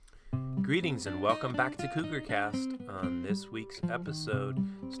Greetings and welcome back to CougarCast. On this week's episode,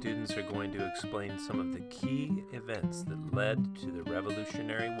 students are going to explain some of the key events that led to the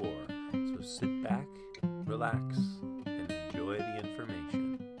Revolutionary War. So sit back, relax, and enjoy the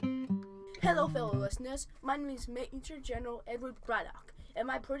information. Hello, fellow listeners. My name is Major General Edward Braddock, and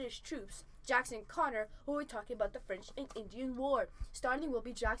my British troops, Jackson and Connor, will be talking about the French and Indian War. Starting will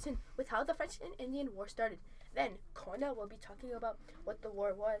be Jackson with how the French and Indian War started. Then Connor will be talking about what the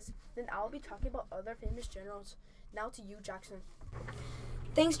war was. Then I'll be talking about other famous generals. Now to you, Jackson.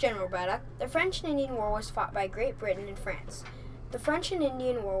 Thanks, General Braddock. The French and Indian War was fought by Great Britain and France. The French and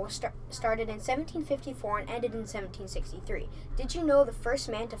Indian War was started in 1754 and ended in 1763. Did you know the first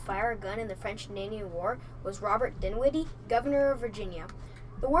man to fire a gun in the French and Indian War was Robert Dinwiddie, governor of Virginia?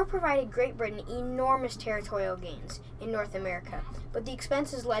 The war provided Great Britain enormous territorial gains in North America, but the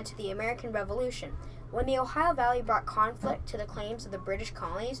expenses led to the American Revolution. When the Ohio Valley brought conflict to the claims of the British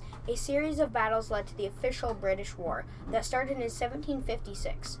colonies, a series of battles led to the official British War that started in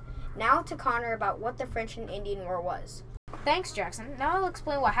 1756. Now to Connor about what the French and Indian War was. Thanks, Jackson. Now I'll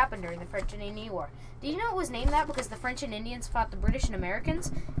explain what happened during the French and Indian War. Did you know it was named that because the French and Indians fought the British and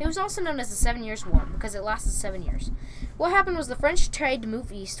Americans? It was also known as the 7 Years' War because it lasted 7 years. What happened was the French tried to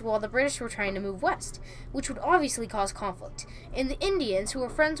move east while the British were trying to move west, which would obviously cause conflict. And the Indians, who were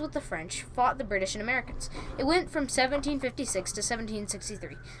friends with the French, fought the British and Americans. It went from 1756 to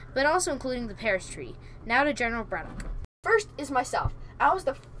 1763, but also including the Paris Treaty. Now to General Braddock. First is myself. I was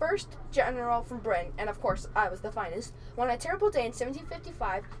the first general from Britain, and of course, I was the finest. On a terrible day in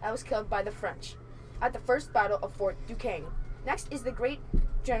 1755, I was killed by the French at the First Battle of Fort Duquesne. Next is the great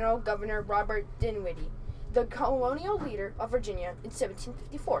General Governor Robert Dinwiddie, the colonial leader of Virginia in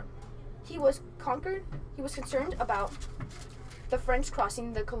 1754. He was concerned about the French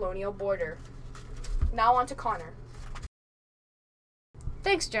crossing the colonial border. Now on to Connor.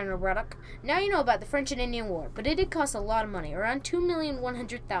 Thanks, General Braddock. Now you know about the French and Indian War, but it did cost a lot of money, around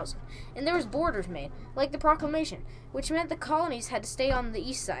 2,100,000, and there was borders made, like the Proclamation, which meant the colonies had to stay on the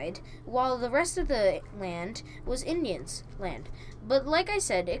east side, while the rest of the land was Indians' land. But like I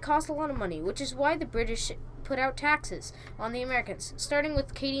said, it cost a lot of money, which is why the British put out taxes on the Americans, starting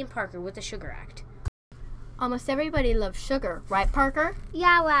with Katie and Parker with the Sugar Act. Almost everybody loves sugar, right, Parker?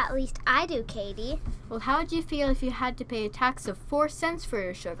 Yeah, well, at least I do, Katie. Well, how would you feel if you had to pay a tax of 4 cents for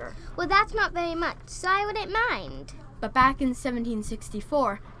your sugar? Well, that's not very much, so I wouldn't mind. But back in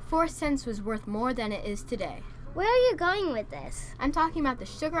 1764, 4 cents was worth more than it is today. Where are you going with this? I'm talking about the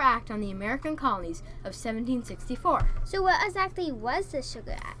Sugar Act on the American colonies of 1764. So what exactly was the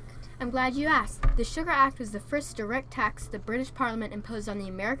Sugar Act? I'm glad you asked. The Sugar Act was the first direct tax the British Parliament imposed on the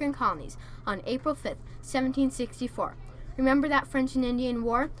American colonies on April 5th, 1764. Remember that French and Indian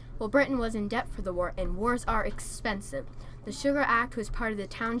War? Well, Britain was in debt for the war, and wars are expensive. The Sugar Act was part of the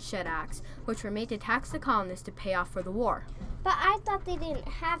Townshend Acts, which were made to tax the colonists to pay off for the war. But I thought they didn't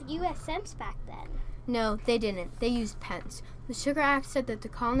have U.S. cents back then. No, they didn't. They used pence. The Sugar Act said that the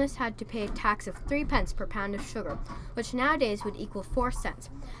colonists had to pay a tax of 3 pence per pound of sugar, which nowadays would equal 4 cents.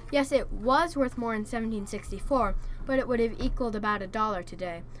 Yes, it was worth more in 1764, but it would have equaled about $1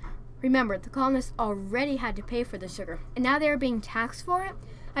 today. Remember, the colonists already had to pay for the sugar, and now they are being taxed for it?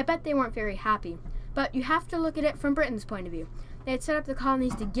 I bet they weren't very happy. But you have to look at it from Britain's point of view. They had set up the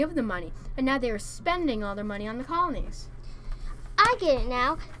colonies to give them money, and now they are spending all their money on the colonies. I get it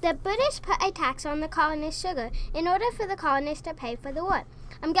now. The British put a tax on the colonists' sugar in order for the colonists to pay for the war.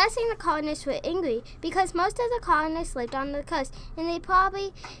 I'm guessing the colonists were angry because most of the colonists lived on the coast and they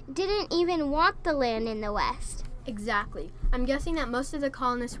probably didn't even want the land in the west. Exactly. I'm guessing that most of the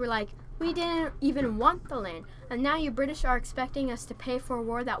colonists were like, we didn't even want the land, and now you British are expecting us to pay for a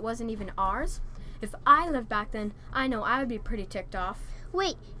war that wasn't even ours? If I lived back then, I know I would be pretty ticked off.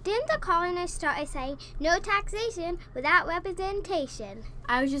 Wait, didn't the colonists start saying no taxation without representation?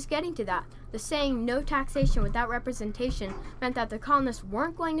 I was just getting to that. The saying no taxation without representation meant that the colonists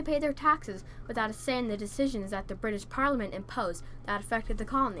weren't going to pay their taxes without a say in the decisions that the British Parliament imposed that affected the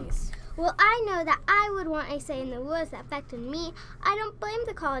colonies. Well, I know that I would want a say in the rules that affected me. I don't blame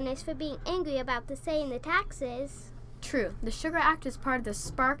the colonists for being angry about the say in the taxes. True. The Sugar Act is part of the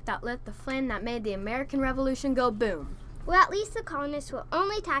spark that lit the flame that made the American Revolution go boom. Well, at least the colonists were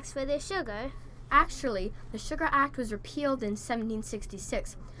only taxed for their sugar. Actually, the Sugar Act was repealed in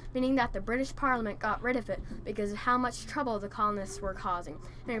 1766, meaning that the British Parliament got rid of it because of how much trouble the colonists were causing,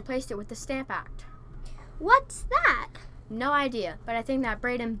 and replaced it with the Stamp Act. What's that? No idea, but I think that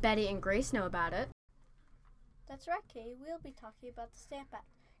Braden, Betty, and Grace know about it. That's right, Kay. We'll be talking about the Stamp Act.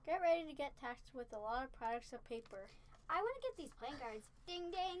 Get ready to get taxed with a lot of products of paper. I want to get these playing cards. Ding,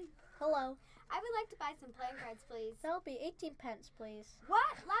 ding. Hello. I would like to buy some playing cards, please. That'll be 18 pence, please.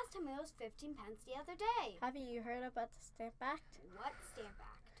 What? Last last time it was 15 pence the other day. Haven't you heard about the Stamp Act? What Stamp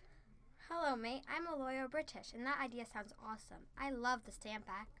Act? Hello, mate. I'm a lawyer British, and that idea sounds awesome. I love the Stamp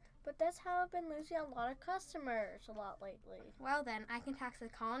Act. But that's how I've been losing a lot of customers a lot lately. Well, then, I can tax the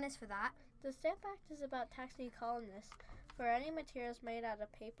colonists for that. The Stamp Act is about taxing colonists for any materials made out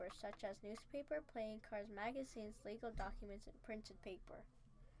of paper, such as newspaper, playing cards, magazines, legal documents, and printed paper.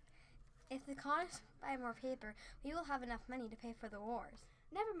 If the colonists buy more paper, we will have enough money to pay for the wars.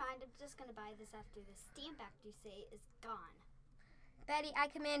 Never mind, I'm just gonna buy this after the Stamp Act you say is gone. Betty, I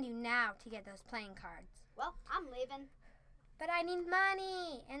command you now to get those playing cards. Well, I'm leaving. But I need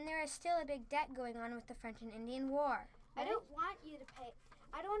money, and there is still a big debt going on with the French and Indian War. I don't want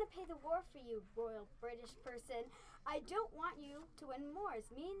to pay the war for you, royal British person. I don't want you to win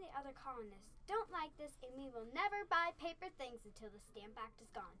wars. Me and the other colonists don't like this, and we will never buy paper things until the Stamp Act is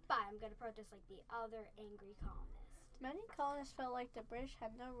gone. Bye, I'm going to protest like the other angry colonists. Many colonists felt like the British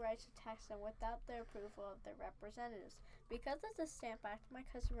had no right to tax them without the approval of their representatives. Because of the Stamp Act, my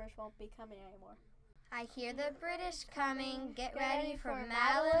customers won't be coming anymore. I hear the British coming. Get ready for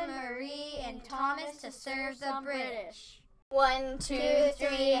Madeline, Marie, and Thomas to serve the British. 1, 2,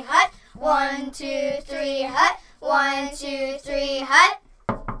 3, hut. 1, 2, 3, hut. 1, 2, 3, hut.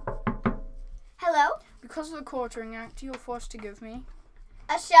 Hello? Because of the Quartering Act, you are forced to give me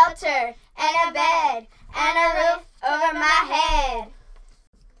A shelter and a bed and a roof over my head.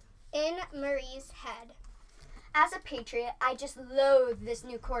 In Marie's head. As a patriot, I just loathe this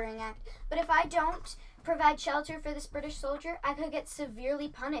new Quartering Act. But if I don't provide shelter for this British soldier, I could get severely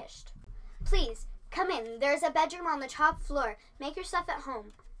punished. Please, come in. There's a bedroom on the top floor. Make yourself at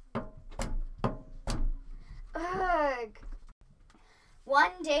home. Ugh.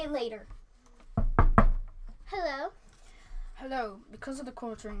 1 day later. Hello? Hello, because of the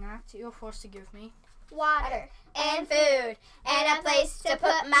Quartering Act, you are forced to give me Water and food and a place to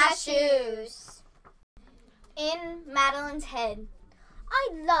put my shoes. In Madeline's head. I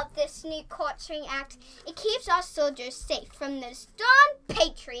love this new Quartering Act. It keeps our soldiers safe from those darn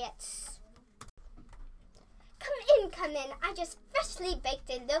patriots. Come in. I just freshly baked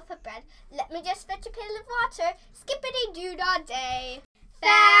a loaf of bread. Let me just fetch a pail of water. Skippity-doo-dah-day.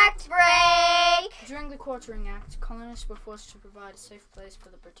 Fact break! During the Quartering Act, colonists were forced to provide a safe place for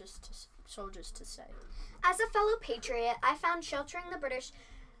the British soldiers to stay. As a fellow patriot, I found sheltering the British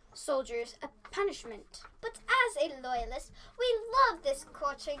soldiers a punishment. But as a loyalist, we love this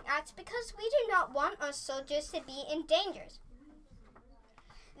Quartering Act because we do not want our soldiers to be in danger.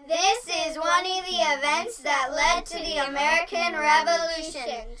 This is one of the events that led to the American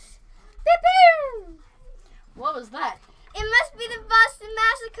Revolution. Pew-pew! What was that? It must be the Boston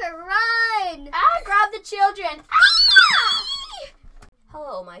Massacre. Run! Grab the children!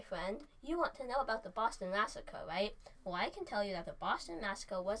 Hello, my friend. You want to know about the Boston Massacre, right? Well, I can tell you that the Boston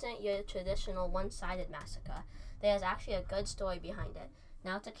Massacre wasn't your traditional one-sided massacre. There's actually a good story behind it.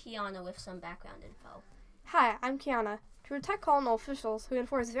 Now to Kiana with some background info. Hi, I'm Kiana. To protect colonial officials who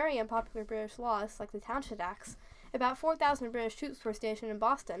enforce very unpopular British laws, like the Townshend Acts, about 4,000 British troops were stationed in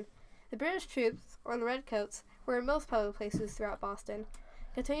Boston. The British troops, or the Redcoats, were in most public places throughout Boston.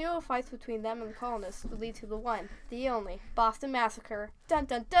 Continual fights between them and the colonists would lead to the one, the only, Boston Massacre. Dun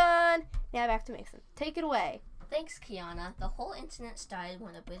dun dun! Now back to Mason. Take it away. Thanks, Kiana. The whole incident started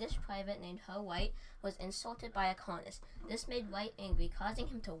when a British private named Ho White was insulted by a colonist. This made White angry, causing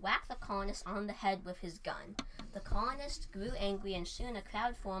him to whack the colonist on the head with his gun. The colonist grew angry, and soon a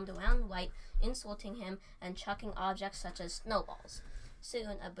crowd formed around White, insulting him and chucking objects such as snowballs.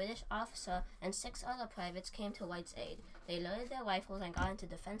 Soon, a British officer and 6 other privates came to White's aid. They loaded their rifles and got into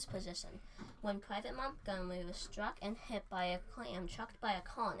defense position. When Private Montgomery was struck and hit by a clam chucked by a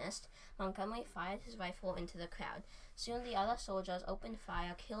colonist, Montgomery fired his rifle into the crowd. Soon the other soldiers opened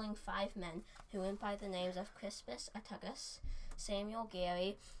fire, killing 5 men, who went by the names of Crispus Attucks, Samuel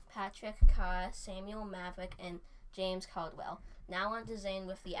Gary, Patrick Carr, Samuel Maverick, and James Caldwell. Now on to Zane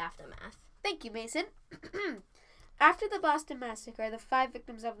with the aftermath. Thank you, Mason. After the Boston Massacre, the 5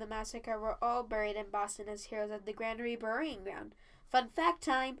 victims of the massacre were all buried in Boston as heroes at the Granary Burying Ground. Fun fact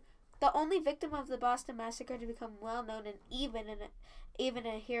time! The only victim of the Boston Massacre to become well known and even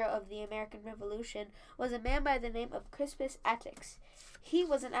a hero of the American Revolution was a man by the name of Crispus Attucks. He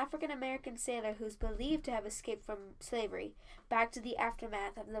was an African-American sailor who is believed to have escaped from slavery. Back to the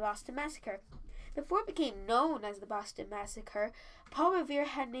aftermath of the Boston Massacre. Before it became known as the Boston Massacre, Paul Revere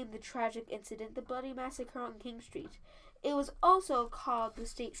had named the tragic incident the Bloody Massacre on King Street. It was also called the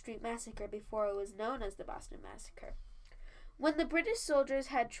State Street Massacre before it was known as the Boston Massacre. When the British soldiers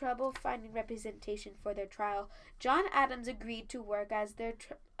had trouble finding representation for their trial, John Adams agreed to work as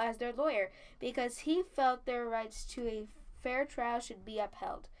their lawyer because he felt their rights to a fair trial should be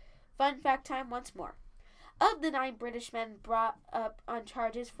upheld. Fun fact time once more. Of the 9 British men brought up on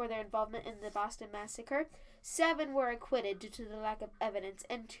charges for their involvement in the Boston Massacre, 7 were acquitted due to the lack of evidence,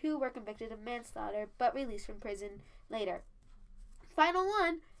 and 2 were convicted of manslaughter but released from prison later. Final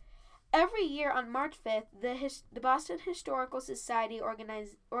one. Every year on March 5th, the Boston Historical Society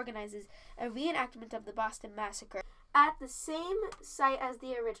organizes a reenactment of the Boston Massacre at the same site as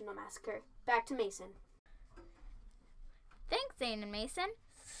the original massacre. Back to Mason. Thanks, Zane and Mason.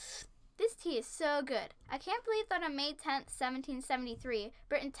 This tea is so good. I can't believe that on May 10th, 1773,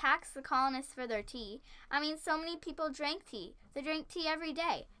 Britain taxed the colonists for their tea. I mean, so many people drank tea. They drank tea every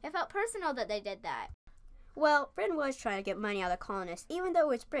day. It felt personal that they did that. Well, Britain was trying to get money out of the colonists, even though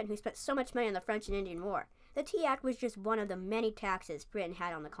it was Britain who spent so much money on the French and Indian War. The Tea Act was just one of the many taxes Britain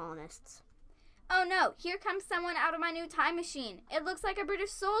had on the colonists. Oh no, here comes someone out of my new time machine. It looks like a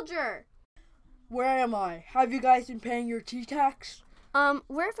British soldier. Where am I? Have you guys been paying your tea tax?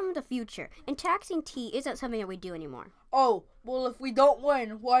 We're from the future, and taxing tea isn't something that we do anymore. Oh, well, if we don't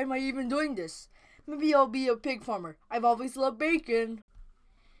win, why am I even doing this? Maybe I'll be a pig farmer. I've always loved bacon.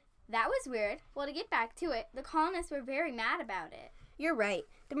 That was weird. Well, to get back to it, the colonists were very mad about it. You're right.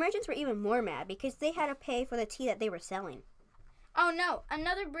 The merchants were even more mad because they had to pay for the tea that they were selling. Oh no,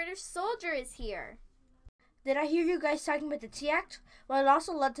 another British soldier is here. Did I hear you guys talking about the Tea Act? Well, it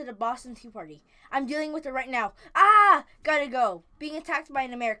also led to the Boston Tea Party. I'm dealing with it right now. Ah! Gotta go. Being attacked by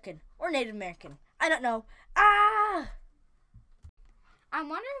an American. Or Native American. I don't know. Ah! I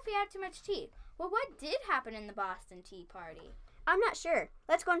wonder if we had too much tea. Well, what did happen in the Boston Tea Party? I'm not sure.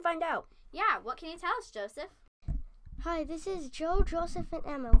 Let's go and find out. Yeah, what can you tell us, Joseph? Hi, this is Joe, Joseph, and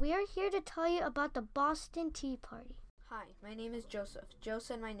Emma. We are here to tell you about the Boston Tea Party. Hi, my name is Joseph. Joe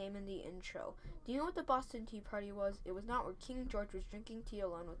said my name in the intro. Do you know what the Boston Tea Party was? It was not where King George was drinking tea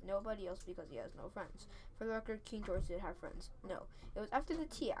alone with nobody else because he has no friends. For the record, King George did have friends. No, it was after the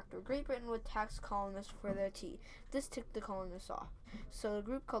Tea Act, where Great Britain would tax colonists for their tea. This ticked the colonists off. So the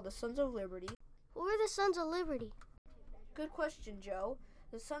group called the Sons of Liberty. Who are the Sons of Liberty? Good question, Joe.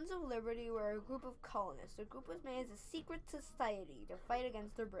 The Sons of Liberty were a group of colonists. The group was made as a secret society to fight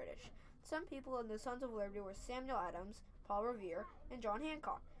against the British. Some people in the Sons of Liberty were Samuel Adams, Paul Revere, and John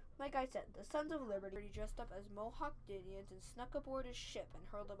Hancock. Like I said, the Sons of Liberty dressed up as Mohawk Indians and snuck aboard a ship and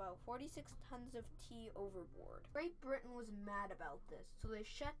hurled about 46 tons of tea overboard. Great Britain was mad about this, so they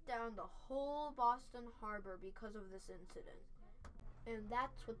shut down the whole Boston harbor because of this incident. And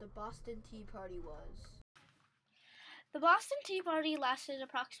that's what the Boston Tea Party was. The Boston Tea Party lasted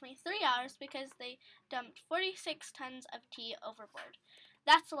approximately 3 hours because they dumped 46 tons of tea overboard.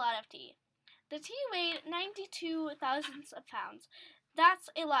 That's a lot of tea. The tea weighed 92 thousandths of pounds. That's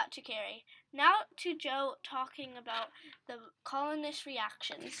a lot to carry. Now to Joe talking about the colonist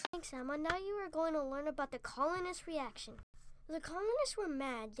reactions. Thanks, Emma. Now you are going to learn about the colonist reaction. The colonists were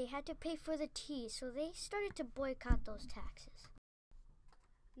mad. They had to pay for the tea, so they started to boycott those taxes.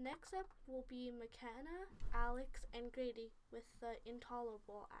 Next up will be McKenna, Alex, and Grady with the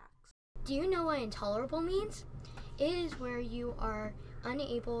Intolerable Acts. Do you know what intolerable means? It is where you are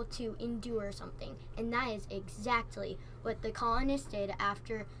unable to endure something, and that is exactly what the colonists did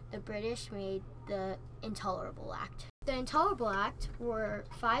after the British made the Intolerable Act. The Intolerable Act were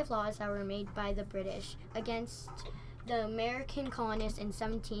 5 laws that were made by the British against the American colonists in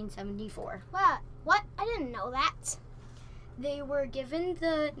 1774. What? I didn't know that. They were given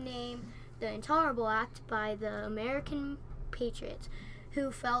the name the Intolerable Act by the American patriots who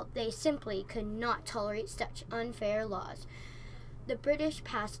felt they simply could not tolerate such unfair laws. The British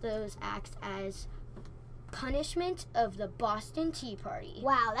passed those acts as punishment of the Boston Tea Party.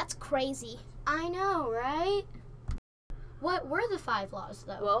 Wow, that's crazy. I know, right? What were the 5 laws,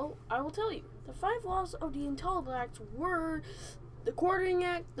 though? Well, I will tell you. The 5 laws of the Intolerable Act were the Quartering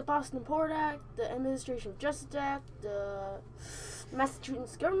Act, the Boston Port Act, the Administration of Justice Act, the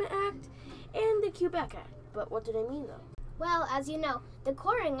Massachusetts Government Act, and the Quebec Act. But what do they mean, though? Well, as you know, the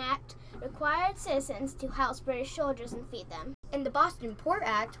Quartering Act required citizens to house British soldiers and feed them. And the Boston Port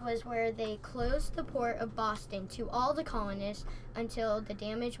Act was where they closed the port of Boston to all the colonists until the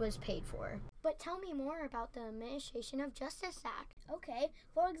damage was paid for. But tell me more about the Administration of Justice Act. Okay,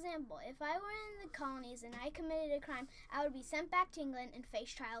 for example, if I were in the colonies and I committed a crime, I would be sent back to England and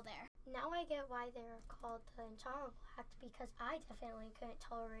face trial there. Now I get why they're called the Intolerable Act, because I definitely couldn't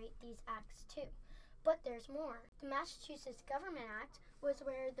tolerate these acts too. But there's more. The Massachusetts Government Act was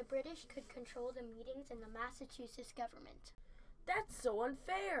where the British could control the meetings in the Massachusetts government. That's so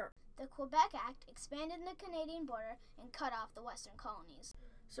unfair. The Quebec Act expanded the Canadian border and cut off the western colonies.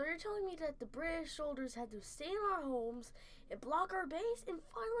 So you're telling me that the British soldiers had to stay in our homes and block our base and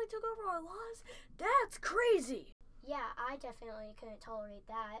finally took over our laws? That's crazy! Yeah, I definitely couldn't tolerate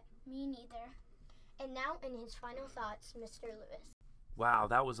that. Me neither. And now, in his final thoughts, Mr. Lewis. Wow,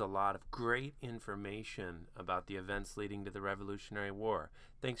 that was a lot of great information about the events leading to the Revolutionary War.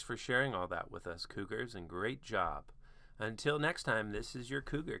 Thanks for sharing all that with us, Cougars, and great job. Until next time, this is your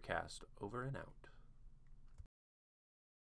Cougar Cast. Over and out.